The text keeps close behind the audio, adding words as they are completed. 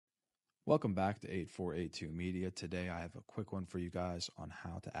Welcome back to 8482 Media. Today I have a quick one for you guys on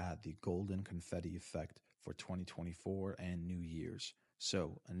how to add the golden confetti effect for 2024 and New Year's.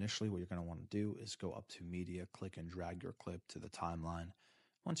 So initially what you're going to want to do is go up to Media, click and drag your clip to the timeline.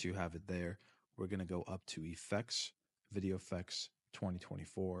 Once you have it there, we're going to go up to Effects, Video Effects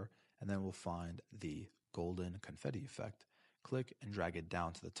 2024, and then we'll find the golden confetti effect. Click and drag it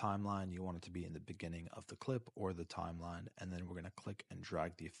down to the timeline. You want it to be in the beginning of the clip or the timeline, and then we're going to click and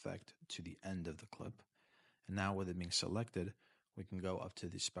drag the effect to the end of the clip. And now with it being selected, we can go up to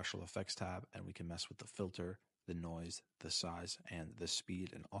the special effects tab and we can mess with the filter, the noise, the size, and the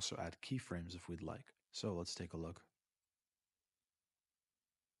speed, and also add keyframes if we'd like. So let's take a look.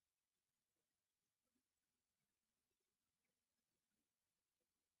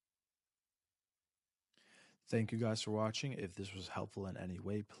 Thank you guys for watching. If this was helpful in any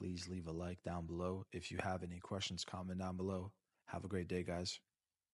way, please leave a like down below. If you have any questions, comment down below. Have a great day, guys.